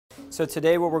So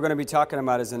today what we're going to be talking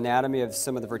about is anatomy of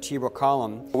some of the vertebral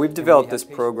column. We've developed this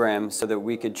program so that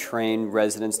we could train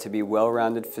residents to be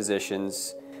well-rounded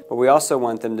physicians, but we also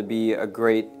want them to be a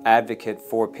great advocate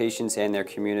for patients and their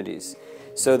communities.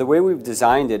 So the way we've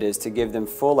designed it is to give them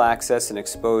full access and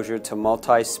exposure to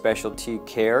multi-specialty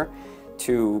care,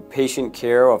 to patient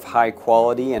care of high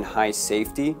quality and high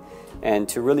safety, and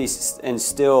to really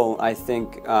instill, I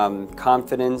think,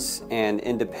 confidence and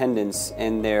independence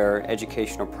in their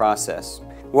educational process.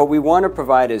 What we want to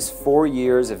provide is 4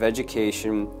 years of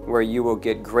education where you will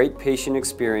get great patient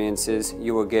experiences,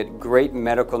 you will get great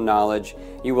medical knowledge,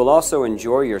 you will also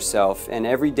enjoy yourself and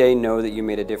every day know that you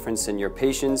made a difference in your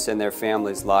patients and their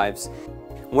families' lives.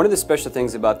 One of the special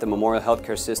things about the Memorial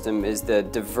Healthcare System is the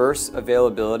diverse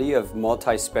availability of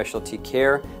multi-specialty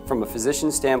care from a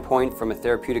physician standpoint, from a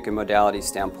therapeutic and modality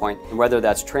standpoint. And whether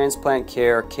that's transplant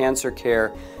care, cancer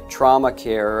care, trauma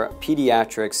care,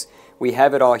 pediatrics, we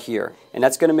have it all here. And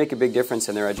that's going to make a big difference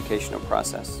in their educational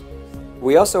process.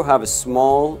 We also have a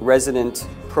small resident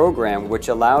program which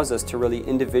allows us to really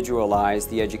individualize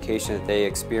the education that they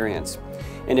experience.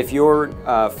 And if your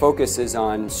focus is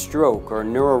on stroke or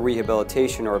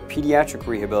neurorehabilitation or pediatric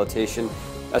rehabilitation,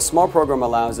 a small program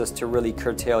allows us to really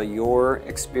curtail your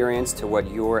experience to what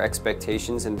your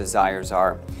expectations and desires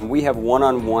are. We have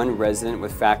one-on-one resident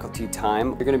with faculty time.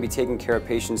 You're going to be taking care of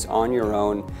patients on your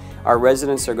own. Our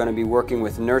residents are going to be working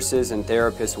with nurses and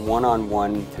therapists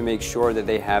one-on-one to make sure that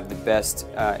they have the best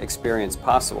experience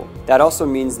possible. That also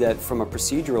means that from a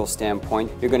procedural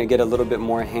standpoint, you're going to get a little bit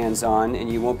more hands-on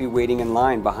and you won't be waiting in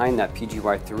line behind that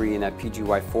PGY3 and that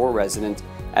PGY4 resident.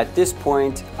 At this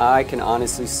point, I can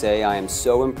honestly say I am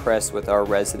so impressed with our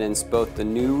residents, both the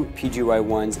new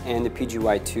PGY1s and the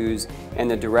PGY2s, and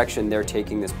the direction they're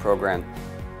taking this program.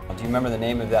 Do you remember the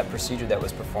name of that procedure that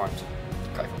was performed?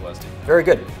 Kyphoplasty. Very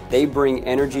good. They bring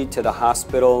energy to the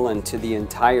hospital and to the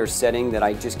entire setting that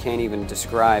I just can't even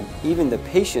describe. Even the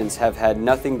patients have had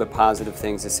nothing but positive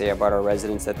things to say about our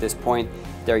residents at this point.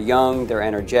 They're young, they're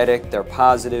energetic, they're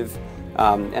positive.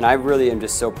 And I really am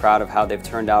just so proud of how they've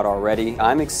turned out already.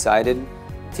 I'm excited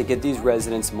to get these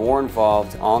residents more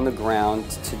involved on the ground,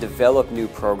 to develop new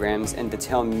programs, and to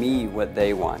tell me what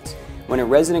they want. When a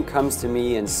resident comes to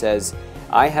me and says,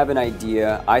 I have an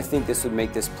idea, I think this would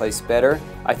make this place better,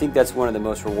 I think that's one of the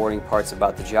most rewarding parts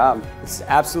about the job. It's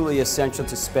absolutely essential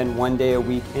to spend 1 day a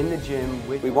week in the gym.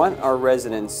 We want our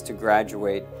residents to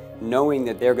graduate knowing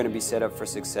that they're going to be set up for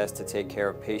success to take care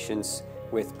of patients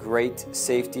with great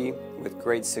safety, with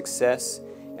great success,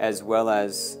 as well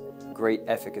as great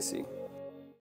efficacy.